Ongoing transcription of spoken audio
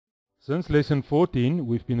Since lesson 14,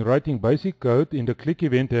 we've been writing basic code in the click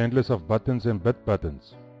event handlers of buttons and bit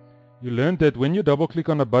buttons. You learned that when you double-click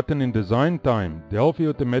on a button in design time, Delphi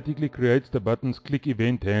automatically creates the button's click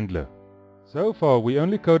event handler. So far, we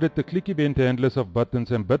only coded the click event handlers of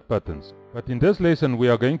buttons and bit buttons, but in this lesson we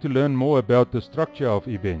are going to learn more about the structure of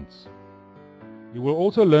events. You will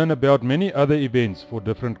also learn about many other events for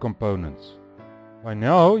different components. By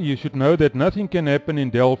now, you should know that nothing can happen in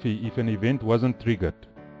Delphi if an event wasn't triggered.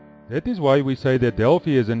 That is why we say that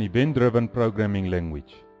Delphi is an event-driven programming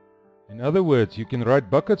language. In other words, you can write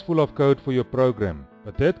buckets full of code for your program,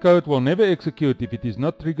 but that code will never execute if it is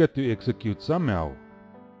not triggered to execute somehow.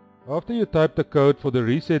 After you typed the code for the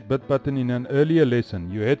reset bit button in an earlier lesson,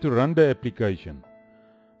 you had to run the application.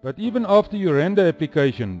 But even after you ran the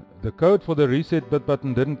application, the code for the reset bit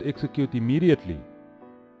button didn't execute immediately.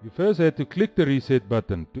 You first had to click the reset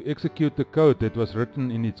button to execute the code that was written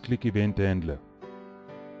in its click event handler.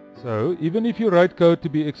 So, even if you write code to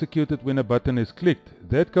be executed when a button is clicked,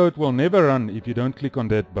 that code will never run if you don't click on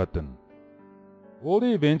that button. All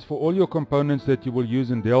the events for all your components that you will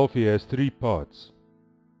use in Delphi has three parts.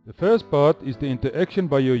 The first part is the interaction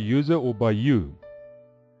by your user or by you.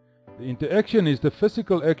 The interaction is the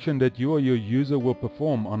physical action that you or your user will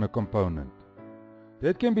perform on a component.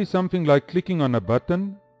 That can be something like clicking on a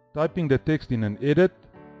button, typing the text in an edit,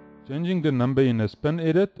 changing the number in a spin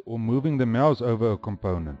edit, or moving the mouse over a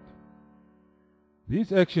component.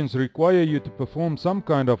 These actions require you to perform some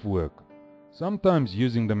kind of work, sometimes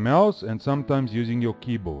using the mouse and sometimes using your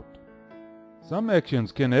keyboard. Some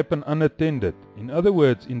actions can happen unattended, in other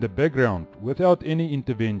words in the background, without any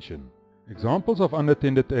intervention. Examples of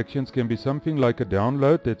unattended actions can be something like a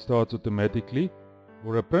download that starts automatically,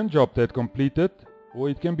 or a print job that completed, or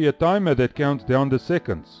it can be a timer that counts down the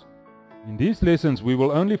seconds. In these lessons we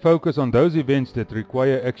will only focus on those events that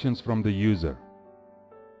require actions from the user.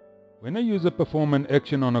 When a user performs an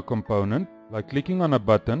action on a component, like clicking on a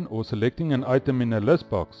button or selecting an item in a list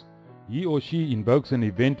box, he or she invokes an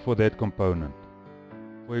event for that component.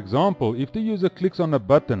 For example, if the user clicks on a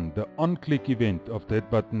button, the Unclick event of that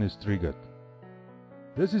button is triggered.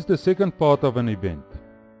 This is the second part of an event.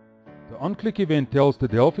 The Unclick event tells the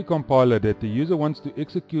Delphi compiler that the user wants to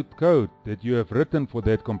execute code that you have written for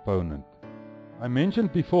that component. I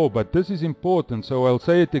mentioned before, but this is important, so I'll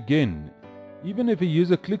say it again. Even if a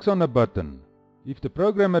user clicks on a button, if the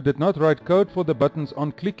programmer did not write code for the button's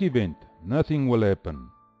Unclick event, nothing will happen.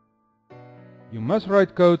 You must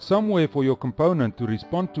write code somewhere for your component to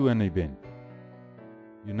respond to an event.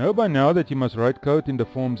 You know by now that you must write code in the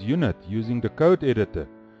form's unit using the code editor,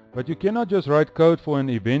 but you cannot just write code for an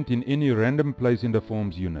event in any random place in the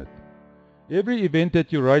form's unit. Every event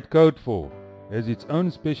that you write code for has its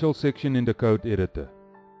own special section in the code editor.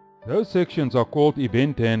 Those sections are called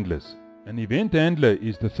event handlers. An event handler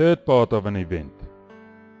is the third part of an event.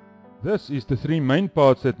 This is the three main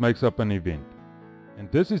parts that makes up an event. And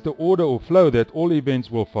this is the order or flow that all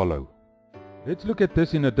events will follow. Let's look at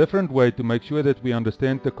this in a different way to make sure that we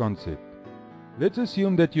understand the concept. Let's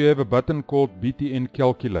assume that you have a button called btn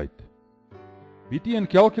calculate. btn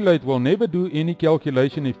calculate will never do any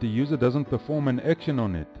calculation if the user doesn't perform an action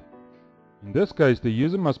on it. In this case, the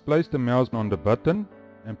user must place the mouse on the button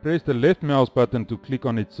and press the left mouse button to click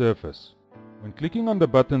on its surface. When clicking on the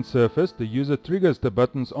button's surface, the user triggers the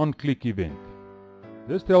button's Unclick event.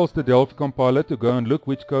 This tells the Delphi compiler to go and look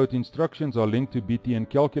which code instructions are linked to btn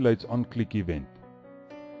calculate's Unclick event.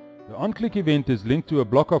 The Unclick event is linked to a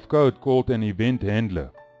block of code called an event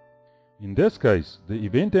handler. In this case, the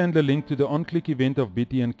event handler linked to the Unclick event of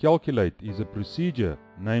btn calculate is a procedure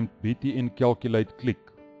named btn calculate click.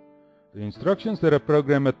 The instructions that a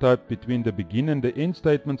programmer typed between the begin and the end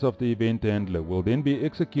statements of the event handler will then be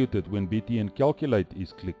executed when btn calculate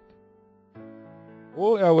is clicked.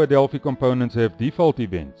 All our Delphi components have default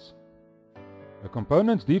events. A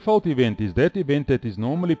component's default event is that event that is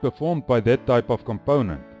normally performed by that type of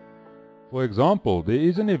component. For example, there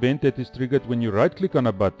is an event that is triggered when you right-click on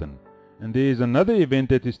a button, and there is another event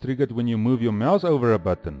that is triggered when you move your mouse over a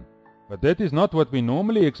button. But that is not what we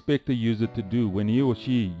normally expect a user to do when he or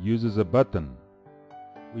she uses a button.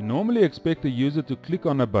 We normally expect a user to click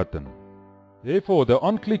on a button. Therefore, the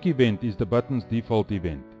Unclick event is the button's default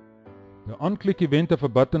event. The Unclick event of a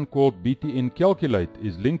button called btn calculate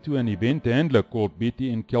is linked to an event handler called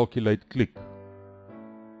btn calculate click.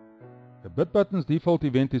 A bit button's default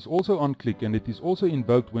event is also Unclick, and it is also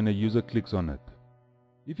invoked when a user clicks on it.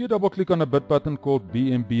 If you double click on a bit button called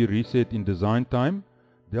BMB reset in design time,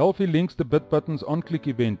 Delphi links the bit button's Unclick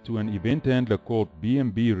event to an event handler called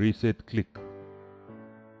BMB reset click.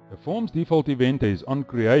 A form's default event is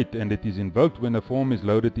onCreate, and it is invoked when a form is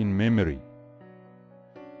loaded in memory.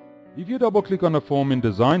 If you double-click on a form in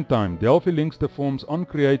design time, Delphi links the form's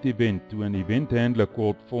onCreate event to an event handler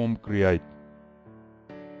called formCreate.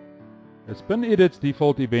 A SpinEdit's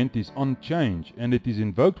default event is onChange, and it is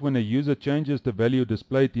invoked when a user changes the value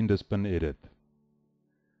displayed in the SpinEdit.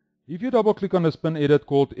 If you double-click on a SpinEdit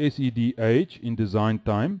called SEDH in design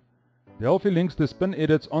time, Delphi links the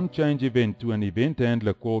SpinEdit's onChange event to an event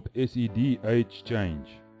handler called SEDHChange.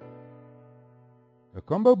 A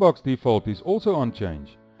combo box default is also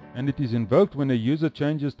onChange, and it is invoked when a user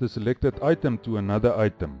changes the selected item to another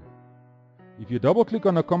item. If you double-click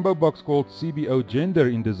on a combo box called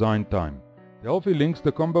CBOGender in design time, Delphi links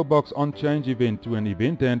the combo box onChange event to an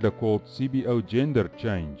event handler called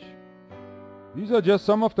CBOGenderChange. These are just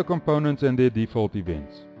some of the components and their default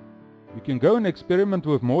events. You can go and experiment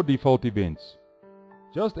with more default events.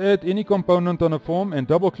 Just add any component on a form and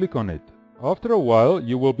double-click on it. After a while,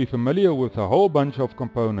 you will be familiar with a whole bunch of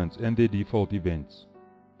components and their default events.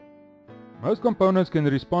 Most components can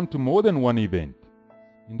respond to more than one event.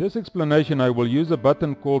 In this explanation, I will use a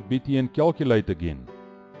button called BTN Calculate again.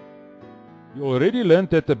 You already learned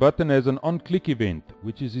that the button has an Unclick event,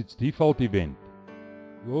 which is its default event.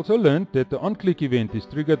 You also learned that the Unclick event is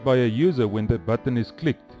triggered by a user when the button is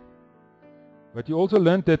clicked. But you also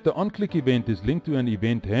learned that the Unclick event is linked to an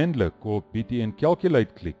event handler called BTN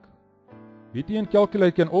Calculate Click. BTN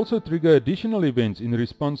Calculate can also trigger additional events in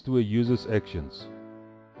response to a user's actions.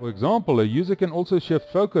 For example, a user can also shift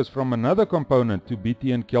focus from another component to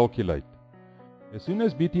BTN Calculate. As soon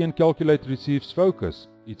as BTN Calculate receives focus,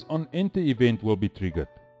 its onEnter event will be triggered.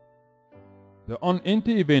 The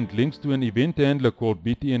onEnter event links to an event handler called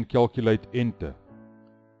BTN Calculate Enter.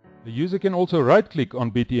 The user can also right-click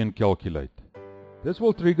on BTN Calculate. This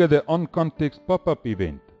will trigger the onContext pop-up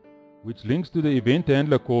event, which links to the event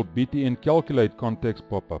handler called BTN Calculate Context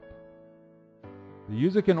Pop-up. The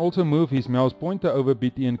user can also move his mouse pointer over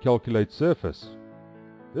BTN Calculate surface.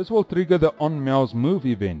 This will trigger the onMouseMove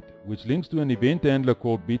event, which links to an event handler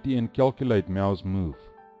called BTN Calculate Mouse Move.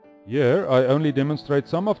 Here, I only demonstrate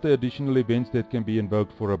some of the additional events that can be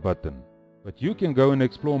invoked for a button, but you can go and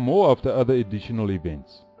explore more of the other additional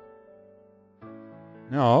events.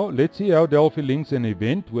 Now, let's see how Delphi links an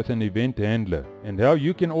event with an event handler, and how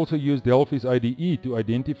you can also use Delphi's IDE to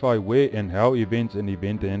identify where and how events and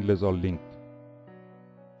event handlers are linked.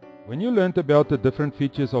 When you learned about the different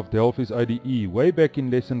features of Delphi's IDE way back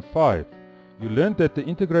in Lesson 5, you learned that the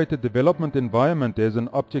integrated development environment has an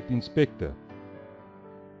object inspector.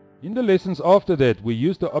 In the lessons after that, we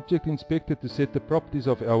used the object inspector to set the properties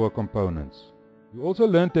of our components. You also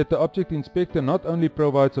learned that the object inspector not only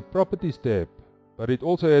provides a properties tab, but it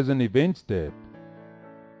also has an events tab.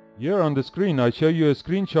 Here on the screen I show you a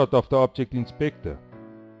screenshot of the object inspector.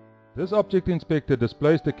 This object inspector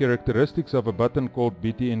displays the characteristics of a button called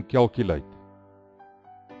BTN Calculate.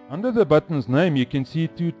 Under the button's name you can see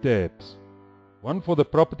two tabs. One for the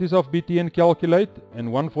properties of BTN Calculate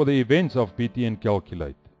and one for the events of BTN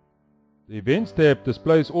Calculate. The Events tab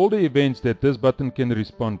displays all the events that this button can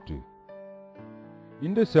respond to.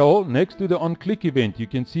 In the cell next to the Unclick event you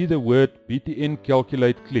can see the word BTN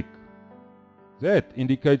Calculate Click. That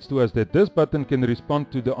indicates to us that this button can respond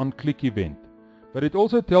to the Unclick event, but it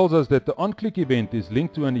also tells us that the Unclick event is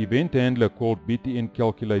linked to an event handler called BTN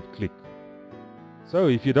Calculate Click. So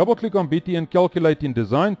if you double click on BTN Calculate in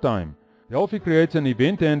design time, Delphi creates an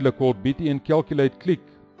event handler called BTN Calculate Click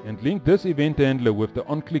and link this event handler with the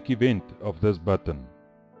Unclick event of this button.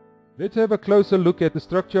 Let's have a closer look at the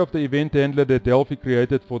structure of the event handler that Delphi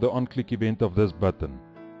created for the Unclick event of this button.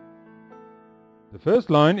 The first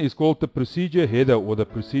line is called the procedure header or the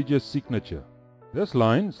procedure signature. This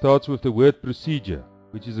line starts with the word procedure,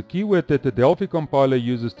 which is a keyword that the Delphi compiler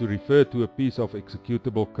uses to refer to a piece of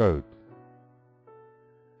executable code.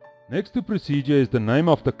 Next to procedure is the name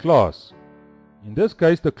of the class. In this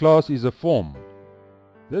case the class is a form.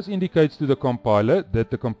 This indicates to the compiler that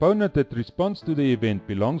the component that responds to the event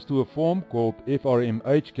belongs to a form called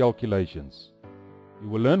FRMH calculations. You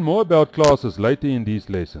will learn more about classes later in these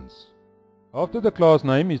lessons. After the class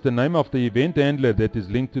name is the name of the event handler that is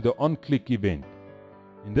linked to the Unclick event.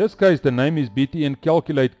 In this case the name is BTN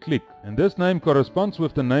Calculate Click, and this name corresponds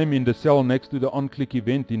with the name in the cell next to the Unclick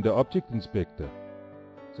event in the object inspector.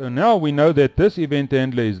 So now we know that this event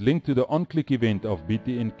handler is linked to the Unclick event of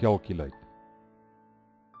BTN Calculate.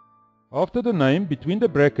 After the name, between the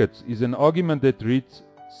brackets, is an argument that reads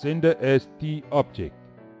sender as tObject.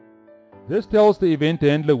 This tells the event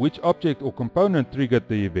handler which object or component triggered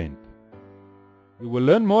the event. You will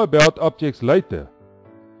learn more about objects later.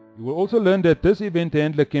 You will also learn that this event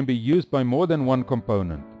handler can be used by more than one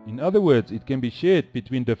component. In other words, it can be shared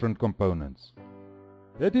between different components.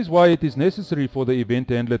 That is why it is necessary for the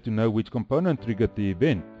event handler to know which component triggered the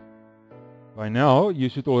event. By now, you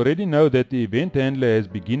should already know that the event handler has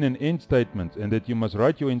begin and end statements and that you must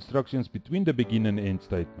write your instructions between the begin and end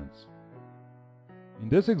statements. In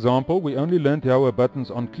this example, we only learned how a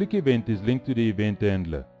button's Unclick event is linked to the event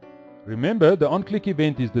handler. Remember, the Unclick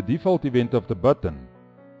event is the default event of the button.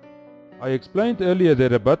 I explained earlier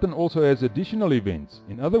that a button also has additional events.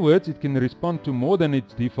 In other words, it can respond to more than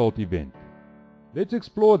its default event. Let's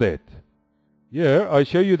explore that. Here, I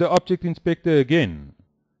show you the Object Inspector again.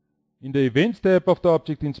 In the Events tab of the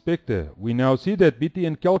Object Inspector, we now see that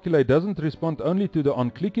btn calculate doesn't respond only to the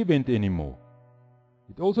Unclick event anymore.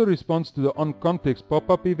 It also responds to the onContext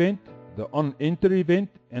pop-up event, the onEnter event,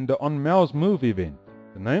 and the onMouseMove event.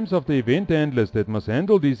 The names of the event handlers that must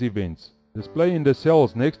handle these events display in the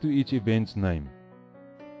cells next to each event's name.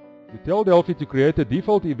 To tell Delphi to create a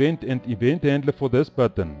default event and event handler for this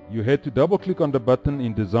button, you had to double-click on the button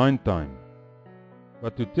in design time.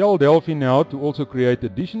 But to tell Delphi now to also create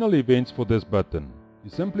additional events for this button, you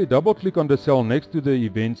simply double-click on the cell next to the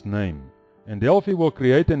event's name, and Delphi will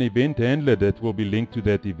create an event handler that will be linked to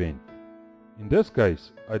that event. In this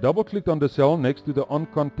case, I double-clicked on the cell next to the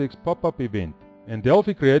onContext pop-up event, and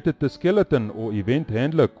Delphi created the skeleton or event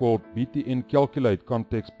handler called btn calculate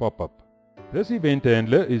context pop-up. This event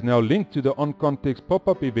handler is now linked to the onContext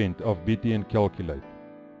pop-up event of btn calculate.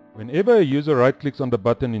 Whenever a user right-clicks on the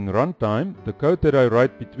button in runtime, the code that I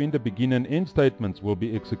write between the begin and end statements will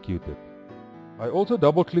be executed. I also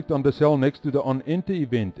double-clicked on the cell next to the onEnter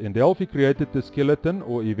event and Delphi created the skeleton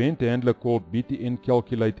or event handler called btn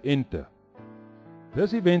calculate enter.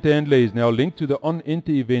 This event handler is now linked to the onEnter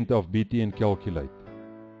event of btn calculate.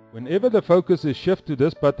 Whenever the focus is shifted to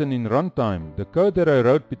this button in runtime, the code that I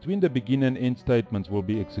wrote between the begin and end statements will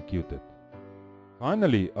be executed.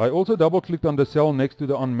 Finally, I also double-clicked on the cell next to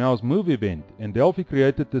the onMouseMove event and Delphi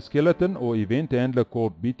created the skeleton or event handler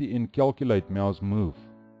called btn calculate mouseMove.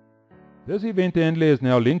 This event handler is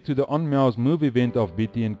now linked to the onMouseMove event of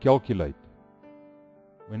btn calculate.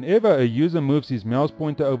 Whenever a user moves his mouse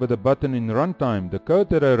pointer over the button in runtime, the code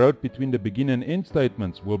that I wrote between the begin and end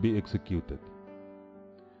statements will be executed.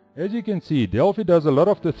 As you can see, Delphi does a lot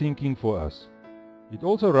of the thinking for us. It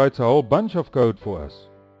also writes a whole bunch of code for us.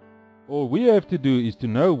 All we have to do is to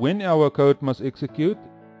know when our code must execute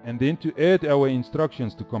and then to add our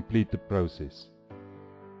instructions to complete the process.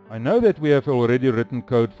 I know that we have already written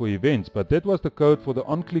code for events, but that was the code for the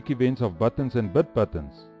Unclick events of buttons and bit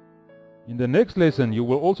buttons. In the next lesson, you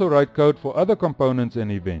will also write code for other components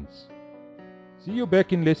and events. See you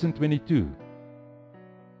back in lesson 22.